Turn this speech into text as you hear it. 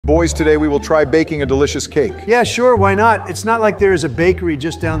Boys, today we will try baking a delicious cake. Yeah, sure, why not? It's not like there is a bakery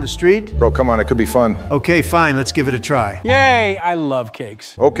just down the street. Bro, come on, it could be fun. Okay, fine, let's give it a try. Yay, I love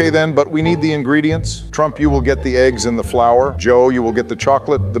cakes. Okay then, but we need the ingredients. Trump, you will get the eggs and the flour. Joe, you will get the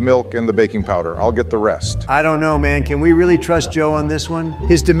chocolate, the milk, and the baking powder. I'll get the rest. I don't know, man. Can we really trust Joe on this one?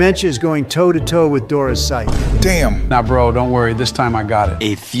 His dementia is going toe-to-toe with Dora's sight. Damn. Now, bro, don't worry. This time I got it.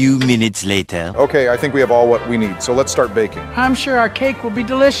 A few minutes later. Okay, I think we have all what we need, so let's start baking. I'm sure our cake will be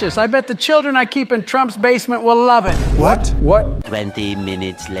delicious. I bet the children I keep in Trump's basement will love it. What? What? 20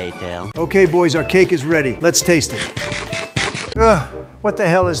 minutes later. Okay, boys, our cake is ready. Let's taste it. Ugh, what the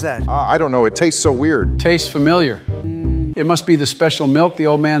hell is that? I don't know, it tastes so weird. Tastes familiar. It must be the special milk the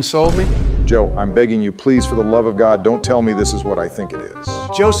old man sold me. Joe, I'm begging you, please, for the love of God, don't tell me this is what I think it is.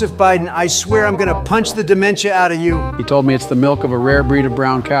 Joseph Biden, I swear I'm gonna punch the dementia out of you. He told me it's the milk of a rare breed of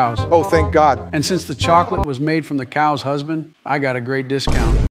brown cows. Oh, thank God. And since the chocolate was made from the cow's husband, I got a great discount.